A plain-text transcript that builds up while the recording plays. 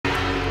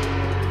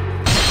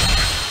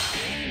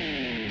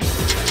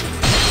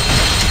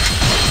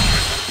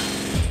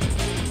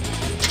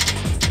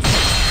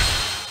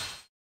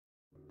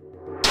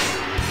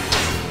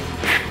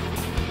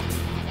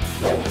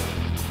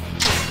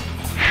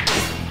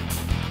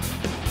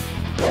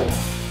It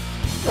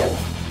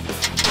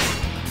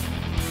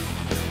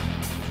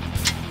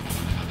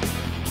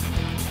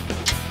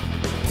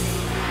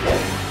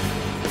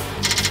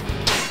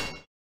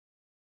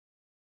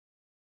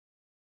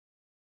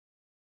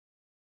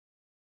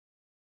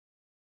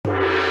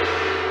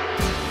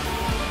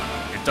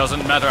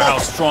doesn't matter how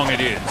strong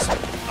it is.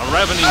 A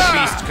ravening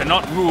beast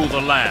cannot rule the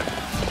land.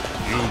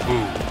 Liu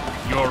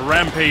Bei, your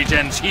rampage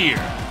ends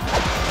here.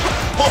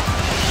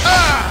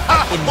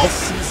 In this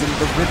season,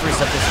 the rivers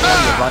of this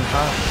area run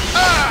high.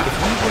 If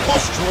we were to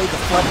destroy the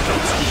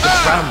floodgates, we could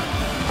drown them.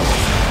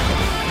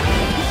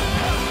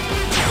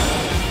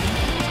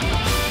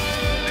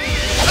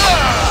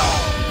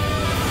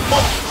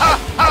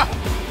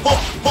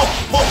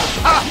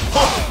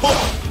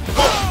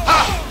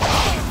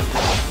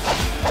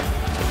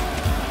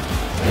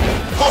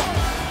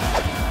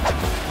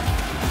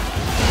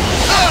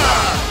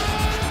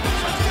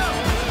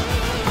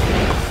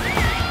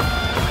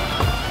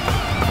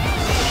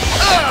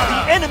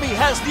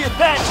 Has the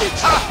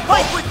advantage!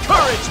 Fight with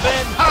courage,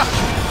 men!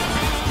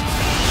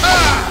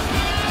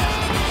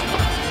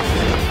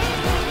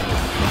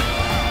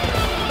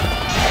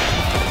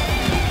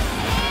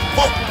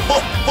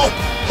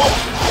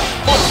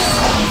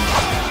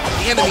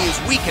 The enemy is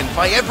weakened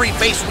by every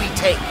base we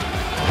take.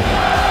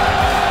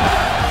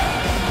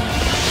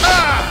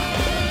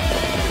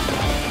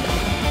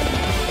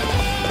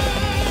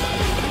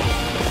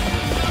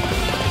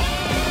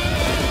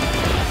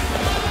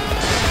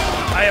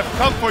 I have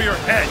come for your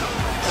head.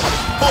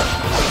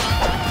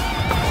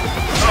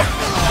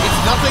 It's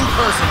nothing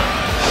personal.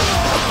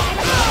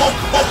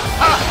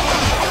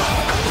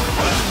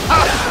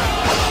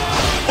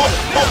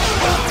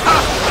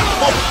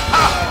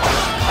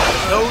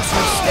 Those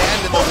who stand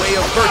in the way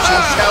of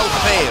virtue shall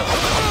fail.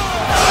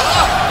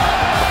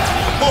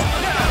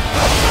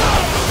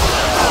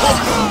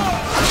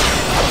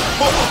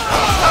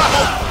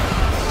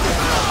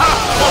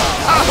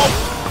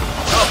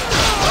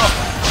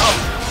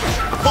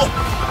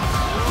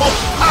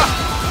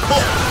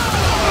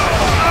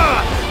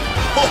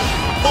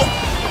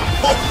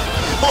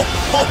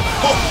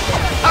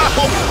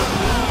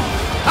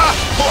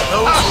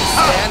 Those who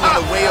stand in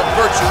the way of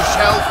virtue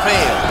shall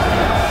fail.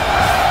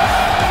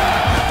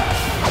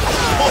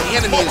 The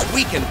enemy is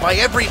weakened by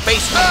every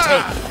base we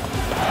take.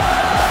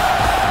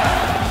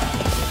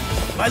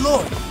 My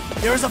lord,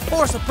 there is a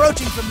force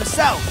approaching from the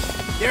south.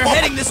 They're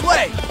heading this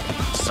way.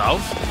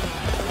 South?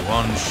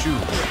 One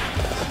shoe.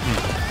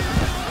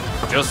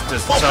 Just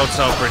as Cao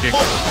Cao predicted.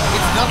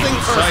 It's nothing He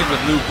will side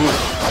with Liu Bei.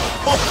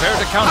 Prepare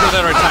to counter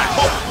their attack.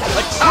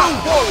 A true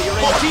warrior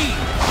indeed!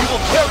 You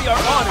will carry our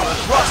honor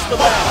across the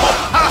land!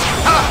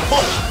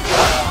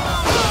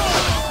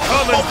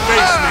 Come and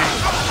face me!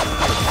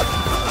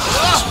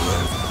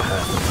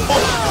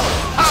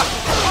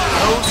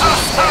 Those who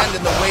stand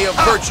in the way of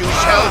virtue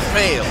shall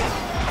fail.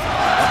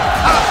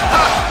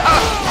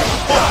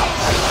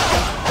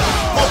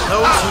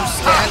 Those who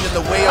stand in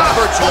the way of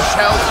virtue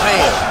shall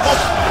fail.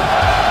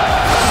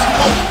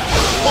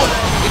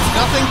 It's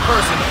nothing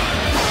personal.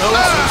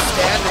 Those who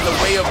stand in the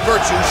way of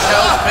virtue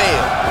shall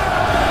fail.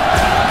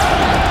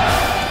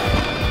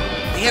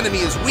 The enemy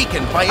is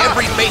weakened by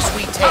every base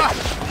we take.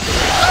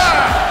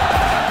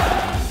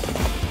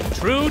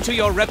 True to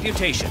your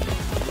reputation,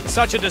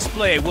 such a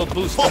display will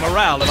boost the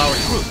morale of our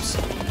troops.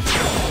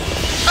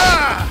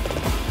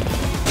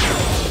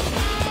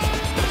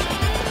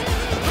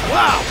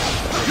 Wow!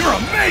 You're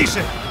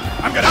amazing!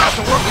 I'm gonna have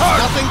to work hard!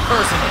 Nothing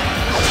personal.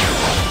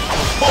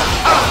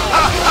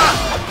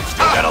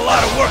 Still got a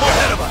lot of work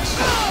ahead of us.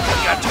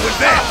 We got to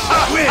advance,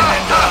 win,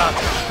 and,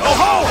 go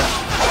home!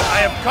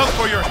 I have come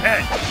for your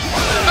head.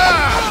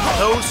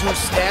 Those who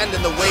stand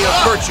in the way of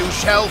virtue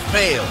shall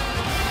fail.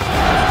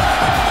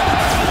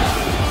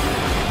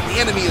 The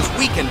enemy is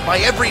weakened by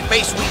every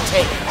base we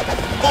take.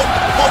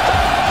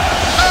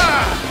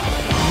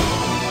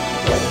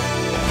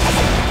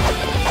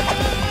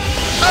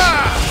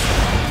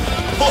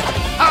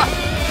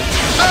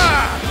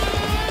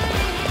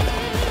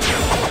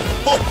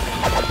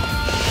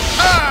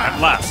 At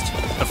last,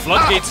 the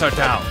floodgates are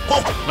down.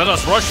 Let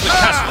us rush the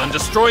castle and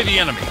destroy the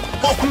enemy.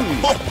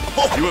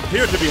 You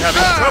appear to be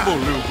having trouble,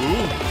 Liu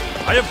Bei.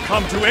 I have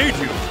come to aid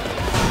you.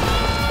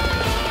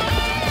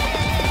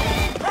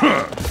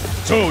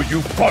 So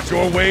you fought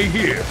your way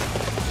here.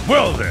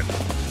 Well then,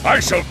 I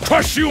shall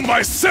crush you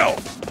myself!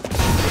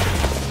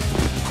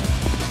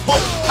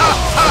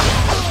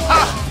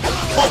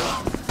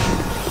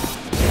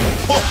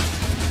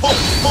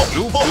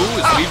 Liu Bei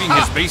is leaving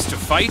his base to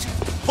fight?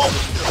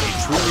 He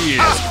truly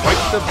is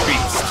quite the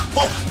beast.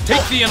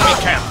 Take the enemy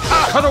camp.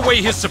 Cut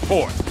away his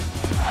support.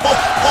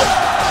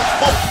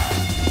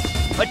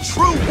 A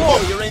true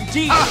warrior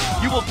indeed!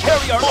 You will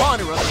carry our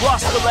honor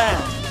across the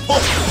land!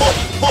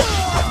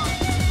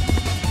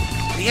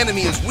 The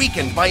enemy is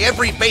weakened by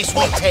every base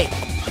we take.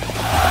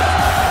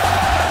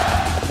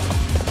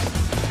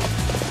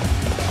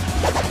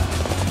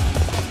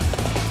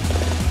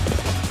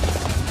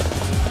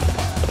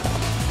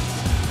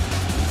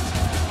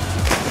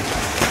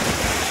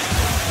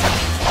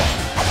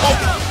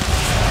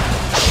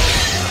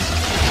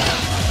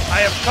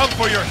 come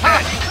for your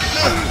head!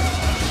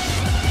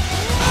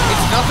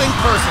 It's nothing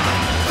personal.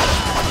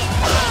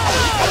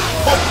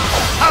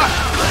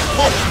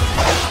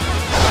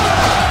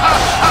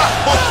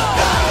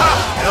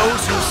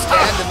 Those who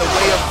stand in the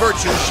way of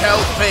virtue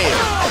shall fail.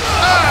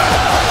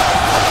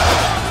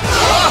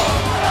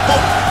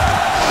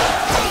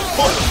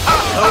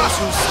 Those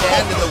who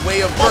stand in the way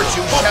of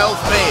virtue shall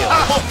fail.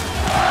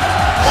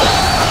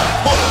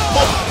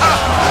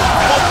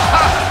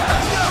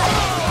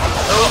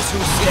 Those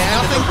who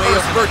stand in the way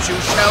of virtue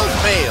shall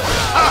fail.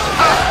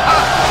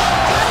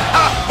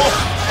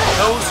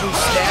 Those who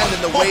stand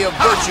in the way of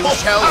virtue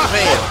shall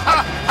fail.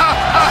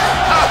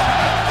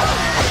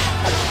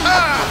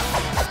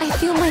 I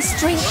feel my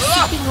strength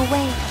slipping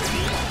away.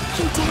 I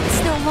can dance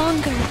no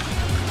longer.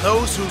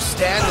 Those who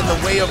stand in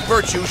the way of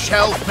virtue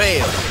shall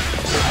fail.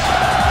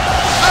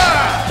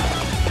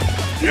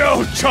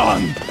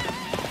 Diao-chan!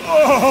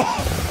 Oh!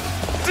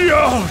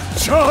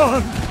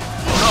 Diao-chan!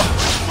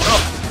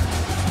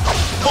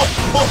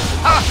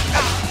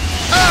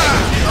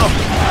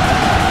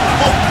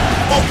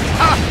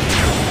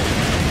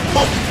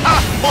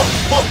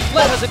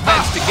 Let us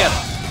advance together.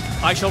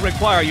 I shall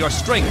require your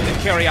strength to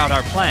carry out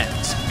our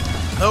plans.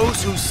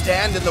 Those who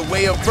stand in the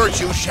way of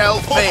virtue shall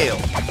fail.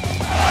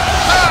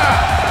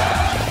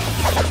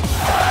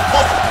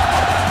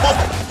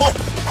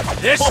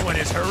 This one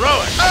is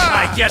heroic.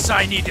 I guess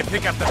I need to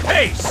pick up the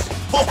pace.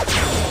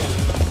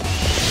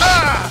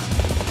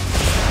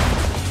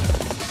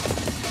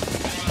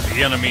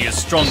 The enemy is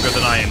stronger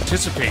than I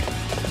anticipated.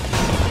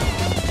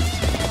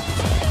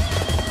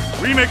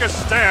 We make a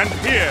stand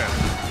here.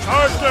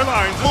 Charge their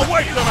lines and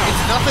wipe them out.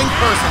 It's nothing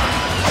personal.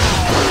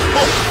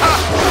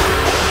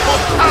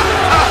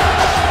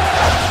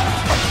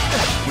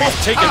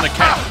 We've taken the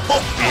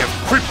capital. We have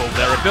crippled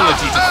their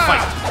ability to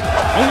fight.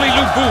 Only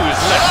Liu Bei is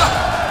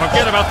left.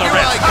 Forget about the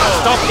rest.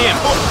 Stop him.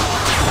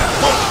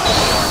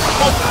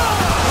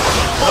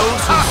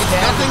 Those who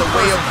stand in the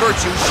way of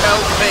virtue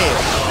shall fail.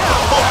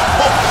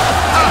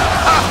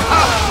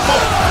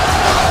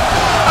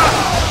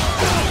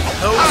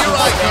 Those who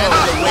stand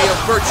in the way of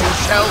virtue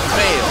shall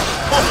fail.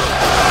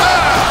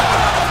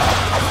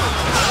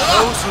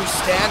 Those who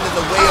stand in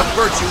the way of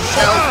virtue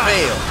shall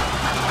fail.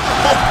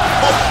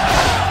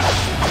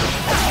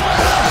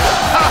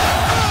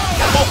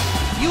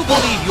 You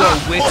believe your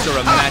wits are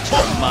a match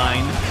for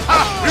mine?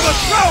 We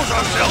must rouse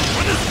ourselves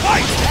for this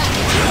fight!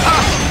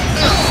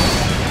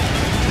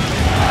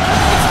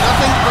 It's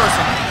nothing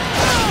personal.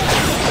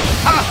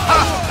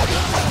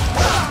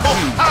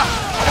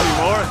 Any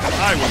more, and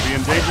I will be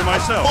in danger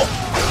myself.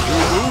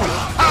 Liu Bei,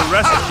 the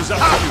rest is up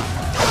to you.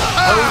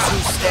 Those who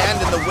stand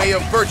in the way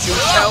of virtue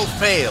shall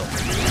fail.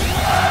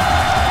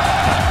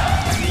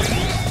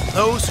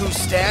 Those who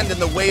stand in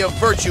the way of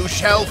virtue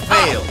shall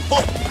fail.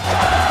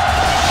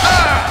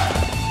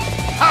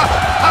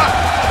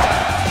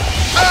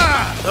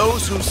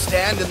 Those who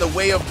stand in the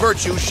way of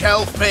virtue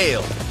shall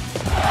fail.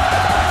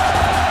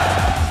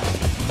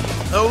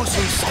 Those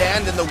who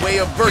stand in the way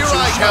of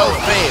virtue shall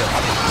fail.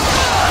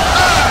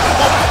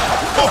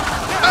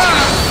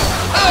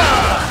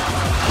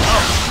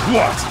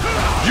 What?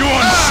 You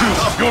unshoot!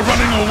 You're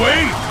running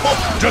away?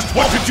 Just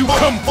what did you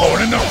come for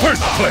in the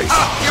first place?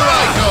 Here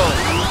I go!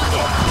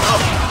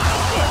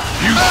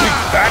 You think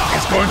that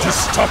is going to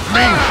stop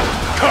me?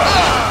 Come!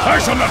 I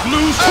shall not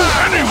lose to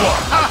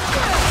anyone!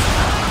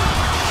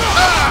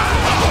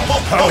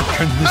 How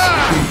can this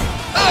be?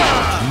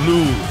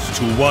 Lose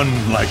to one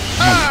like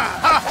you?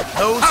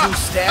 Those who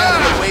stand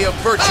in the way of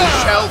virtue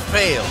shall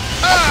fail.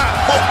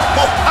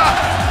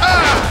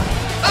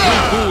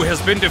 Liu Bei has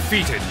been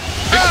defeated.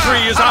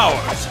 Victory is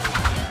ours.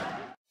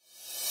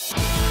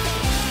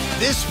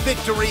 This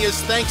victory is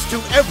thanks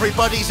to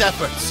everybody's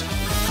efforts.